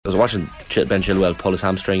was watching Ben Chilwell pull his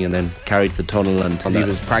hamstring and then carried to the tunnel, and he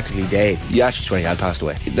was practically dead. Yeah, actually 20 had passed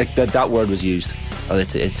away. Like that word was used. Oh,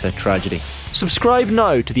 it's a tragedy. Subscribe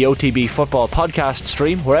now to the OTB Football Podcast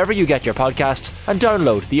stream wherever you get your podcasts, and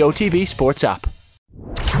download the OTB Sports app.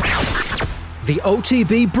 The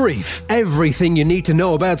OTB Brief. Everything you need to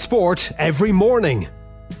know about sport every morning.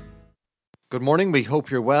 Good morning, we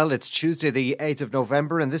hope you're well. It's Tuesday the 8th of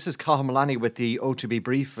November and this is Cathal Mullaney with the OTB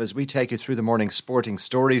Brief as we take you through the morning's sporting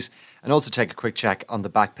stories and also take a quick check on the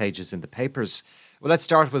back pages in the papers. Well, let's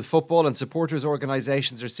start with football, and supporters'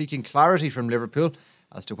 organisations are seeking clarity from Liverpool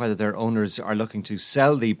as to whether their owners are looking to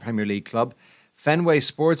sell the Premier League club. Fenway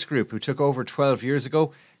Sports Group, who took over 12 years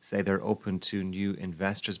ago, say they're open to new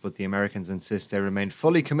investors, but the Americans insist they remain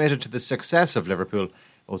fully committed to the success of Liverpool,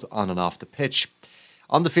 both on and off the pitch.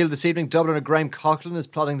 On the field this evening, Dubliner Graham Coughlin is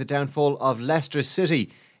plotting the downfall of Leicester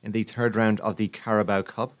City in the third round of the Carabao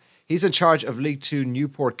Cup. He's in charge of League Two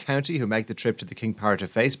Newport County, who make the trip to the King Power to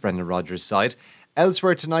face Brendan Rodgers' side.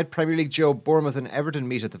 Elsewhere tonight, Premier League Joe, Bournemouth and Everton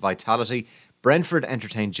meet at the Vitality. Brentford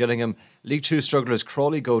entertain Gillingham. League Two strugglers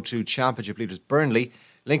Crawley go to Championship leaders Burnley.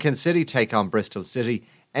 Lincoln City take on Bristol City.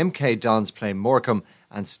 MK Dons play Morecambe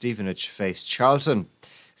and Stevenage face Charlton.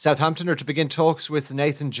 Southampton are to begin talks with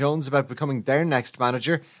Nathan Jones about becoming their next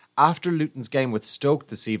manager. After Luton's game with Stoke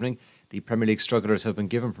this evening, the Premier League strugglers have been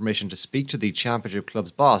given permission to speak to the Championship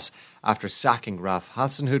club's boss after sacking Ralph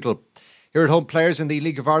Hasenhüttl. Here at home, players in the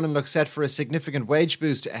League of Ireland look set for a significant wage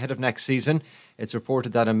boost ahead of next season. It's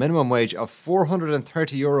reported that a minimum wage of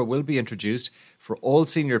 €430 will be introduced for all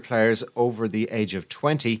senior players over the age of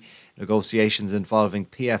 20. Negotiations involving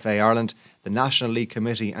PFA Ireland, the National League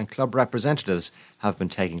Committee and club representatives have been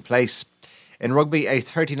taking place. In rugby, a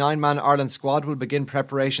 39-man Ireland squad will begin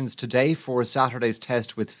preparations today for Saturday's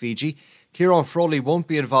test with Fiji. Kieran Frawley won't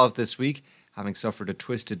be involved this week, having suffered a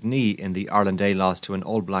twisted knee in the Ireland A loss to an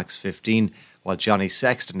All Blacks 15, while Johnny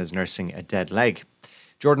Sexton is nursing a dead leg.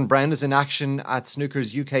 Jordan Brown is in action at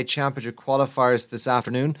snooker's UK Championship qualifiers this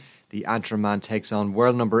afternoon. The Antrim man takes on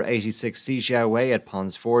world number 86 Si Jiawei at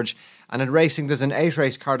Ponds Forge. And in racing, there's an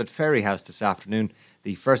 8-race card at Ferryhouse this afternoon.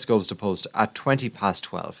 The first goes to post at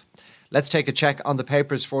 12:20. Let's take a check on the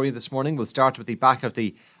papers for you this morning. We'll start with the back of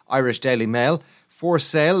the Irish Daily Mail. For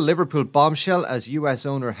sale, Liverpool bombshell as US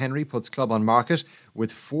owner Henry puts club on market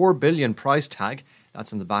with $4 billion price tag.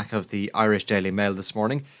 That's in the back of the Irish Daily Mail this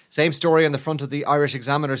morning. Same story on the front of the Irish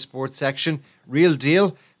Examiner sports section. Real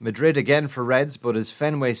deal, Madrid again for Reds, but is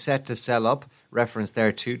Fenway set to sell up? Reference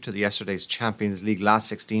there too to the yesterday's Champions League last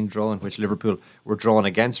 16 draw in which Liverpool were drawn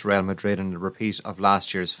against Real Madrid in a repeat of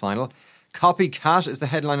last year's final. Copycat is the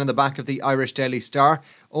headline on the back of the Irish Daily Star.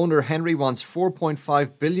 Owner Henry wants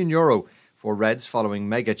 €4.5 billion for Reds following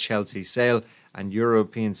mega Chelsea sale, and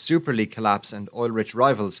European Super League collapse and oil-rich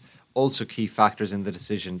rivals also key factors in the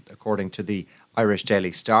decision, according to the Irish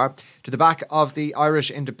Daily Star. To the back of the Irish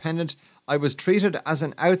Independent, I was treated as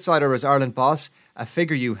an outsider as Ireland boss, a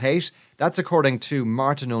figure you hate. That's according to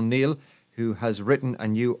Martin O'Neill, who has written a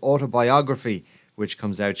new autobiography which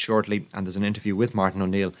comes out shortly, and there's an interview with Martin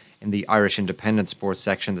O'Neill in the Irish Independent sports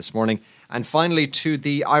section this morning. And finally to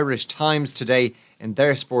the Irish Times today in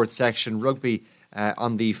their sports section, rugby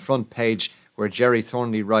on the front page, where Jerry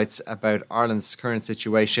Thornley writes about Ireland's current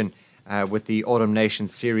situation with the Autumn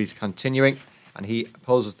Nations series continuing, and he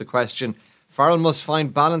poses the question: Farrell must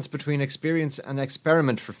find balance between experience and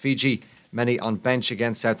experiment for Fiji. Many on bench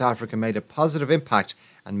against South Africa made a positive impact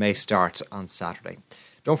and may start on Saturday.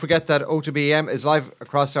 Don't forget that O2BM is live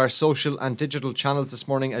across our social and digital channels this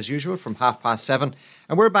morning as usual from 7:30,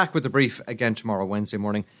 and we're back with the brief again tomorrow, Wednesday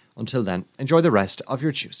morning. Until then, enjoy the rest of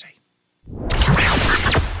your Tuesday.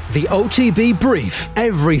 The OTB Brief.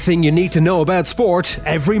 Everything you need to know about sport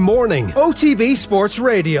every morning. OTB Sports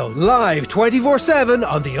Radio. Live 24/7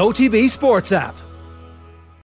 on the OTB Sports app.